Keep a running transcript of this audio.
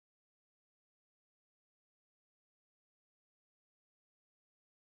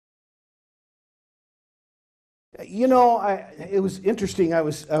You know, it was interesting. I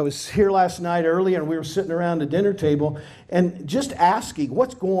was here last night early, and we were sitting around the dinner table and just asking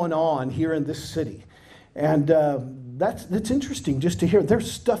what's going on here in this city. And that's interesting just to hear.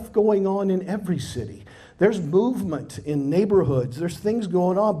 There's stuff going on in every city. There's movement in neighborhoods. There's things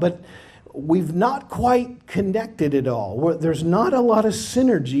going on, but we've not quite connected it all. There's not a lot of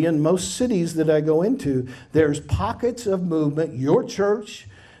synergy in most cities that I go into. There's pockets of movement. Your church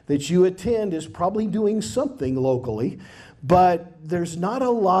that you attend is probably doing something locally, but there's not a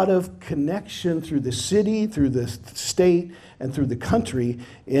lot of connection through the city, through the state, and through the country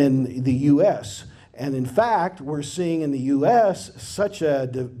in the U.S. And in fact, we're seeing in the U.S. such a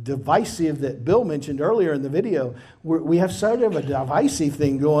divisive, that Bill mentioned earlier in the video, we have sort of a divisive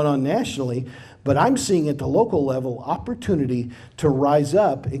thing going on nationally, but I'm seeing at the local level opportunity to rise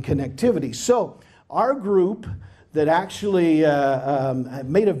up in connectivity. So our group that actually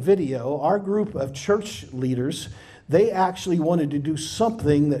made a video, our group of church leaders, they actually wanted to do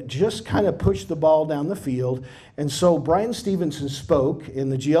something that just kind of pushed the ball down the field. And so Brian Stevenson spoke in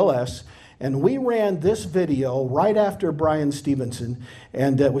the GLS, and we ran this video right after Brian Stevenson,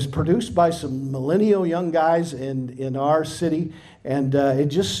 and it was produced by some millennial young guys in our city, and it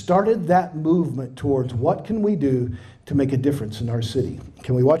just started that movement towards what can we do to make a difference in our city.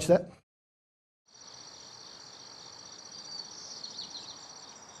 Can we watch that?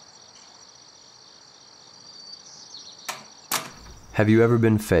 Have you ever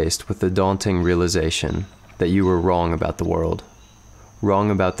been faced with the daunting realization that you were wrong about the world?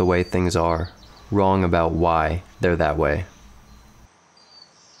 Wrong about the way things are, wrong about why they're that way.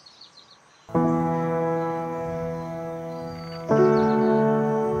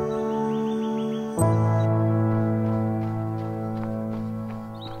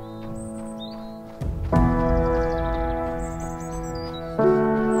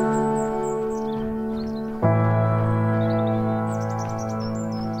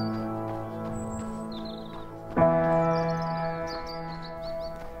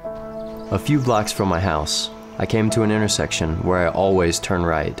 A few blocks from my house, I came to an intersection where I always turn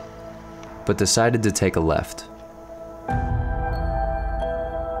right, but decided to take a left.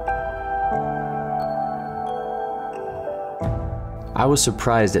 I was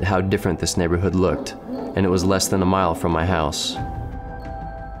surprised at how different this neighborhood looked, and it was less than a mile from my house.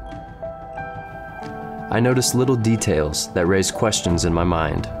 I noticed little details that raised questions in my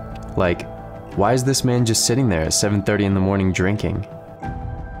mind, like, why is this man just sitting there at 7:30 in the morning drinking?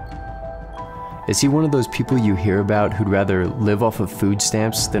 Is he one of those people you hear about who'd rather live off of food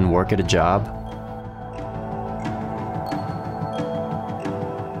stamps than work at a job?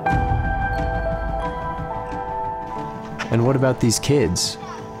 And what about these kids?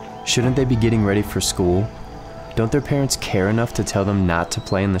 Shouldn't they be getting ready for school? Don't their parents care enough to tell them not to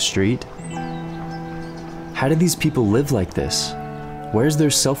play in the street? How do these people live like this? Where's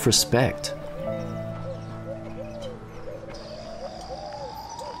their self-respect?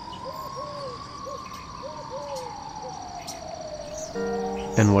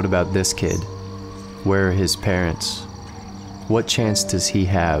 And what about this kid? Where are his parents? What chance does he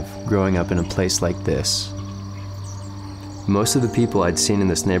have growing up in a place like this? Most of the people I'd seen in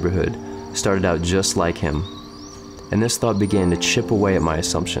this neighborhood started out just like him, and this thought began to chip away at my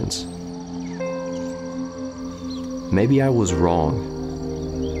assumptions. Maybe I was wrong.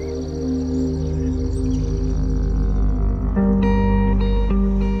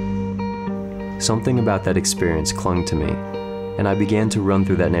 Something about that experience clung to me, and I began to run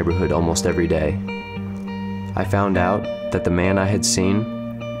through that neighborhood almost every day. I found out that the man I had seen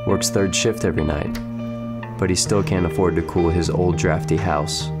works third shift every night, but he still can't afford to cool his old drafty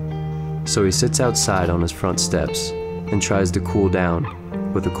house. So he sits outside on his front steps and tries to cool down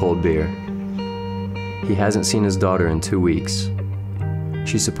with a cold beer. He hasn't seen his daughter in 2 weeks.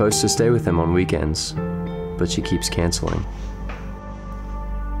 She's supposed to stay with him on weekends, but she keeps canceling.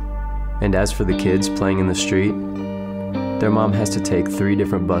 And as for the kids playing in the street, their mom has to take 3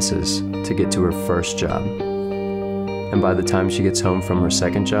 different buses to get to her first job. And by the time she gets home from her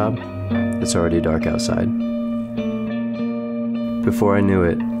second job, it's already dark outside. Before I knew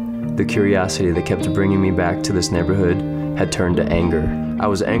it, the curiosity that kept bringing me back to this neighborhood had turned to anger. I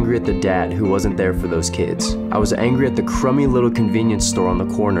was angry at the dad who wasn't there for those kids. I was angry at the crummy little convenience store on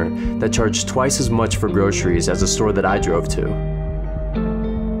the corner that charged twice as much for groceries as the store that I drove to.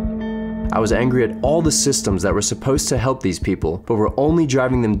 I was angry at all the systems that were supposed to help these people, but were only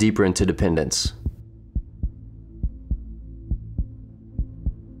driving them deeper into dependence.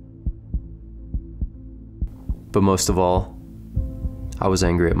 But most of all, I was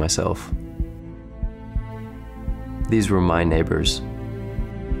angry at myself. These were my neighbors.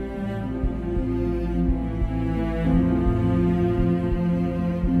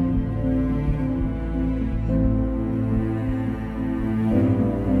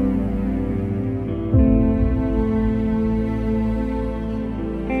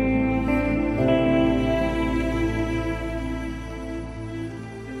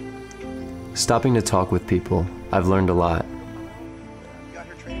 stopping to talk with people, I've learned a lot.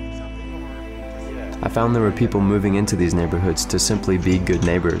 I found there were people moving into these neighborhoods to simply be good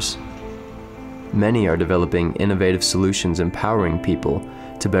neighbors. Many are developing innovative solutions empowering people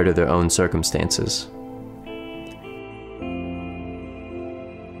to better their own circumstances.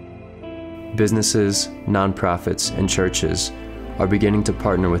 Businesses, nonprofits, and churches are beginning to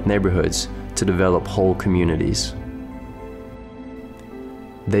partner with neighborhoods to develop whole communities.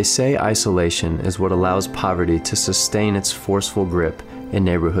 They say isolation is what allows poverty to sustain its forceful grip in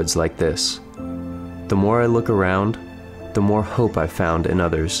neighborhoods like this. The more I look around, the more hope I found in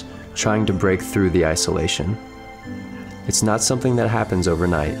others trying to break through the isolation. It's not something that happens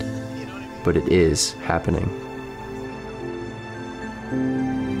overnight, but it is happening.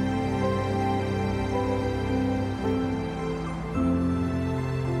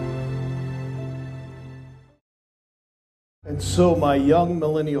 And so my young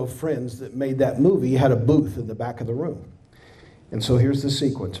millennial friends that made that movie had a booth in the back of the room. And so here's the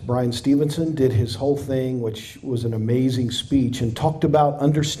sequence. Brian Stevenson did his whole thing, which was an amazing speech, and talked about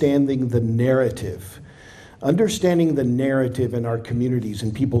understanding the narrative. Understanding the narrative in our communities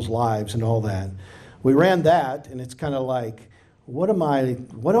and people's lives and all that. We ran that, and it's kind of like, what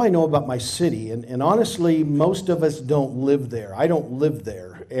do I know about my city? And honestly, most of us don't live there. I don't live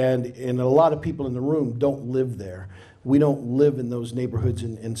there, and a lot of people in the room don't live there. We don't live in those neighborhoods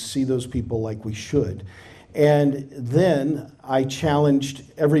and see those people like we should. And then I challenged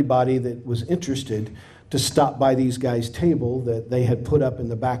everybody that was interested to stop by these guys' table that they had put up in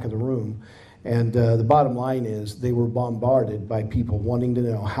the back of the room. And the bottom line is they were bombarded by people wanting to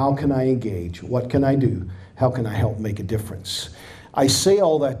know, how can I engage? What can I do? How can I help make a difference? I say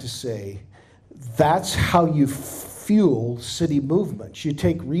all that to say, that's how you fuel city movements. You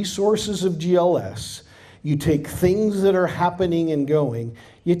take resources of GLS, you take things that are happening and going,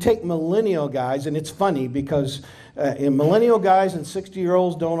 you take millennial guys, and it's funny because millennial guys and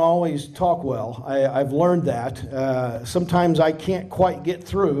 60-year-olds don't always talk well. I've learned that. Sometimes I can't quite get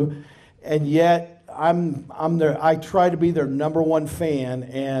through, and yet I try to be their #1 fan,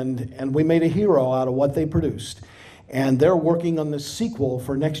 and we made a hero out of what they produced. And they're working on the sequel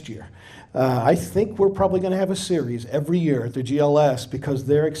for next year. I think we're probably going to have a series every year at the GLS because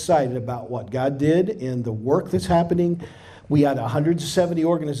they're excited about what God did and the work that's happening. We had 170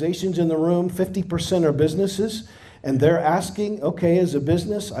 organizations in the room, 50% are businesses, and they're asking, okay, as a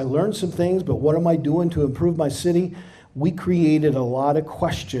business, I learned some things, but what am I doing to improve my city? We created a lot of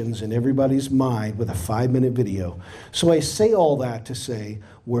questions in everybody's mind with a 5-minute video. So I say all that to say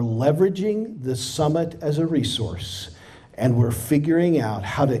we're leveraging the summit as a resource, and we're figuring out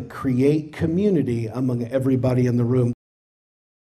how to create community among everybody in the room.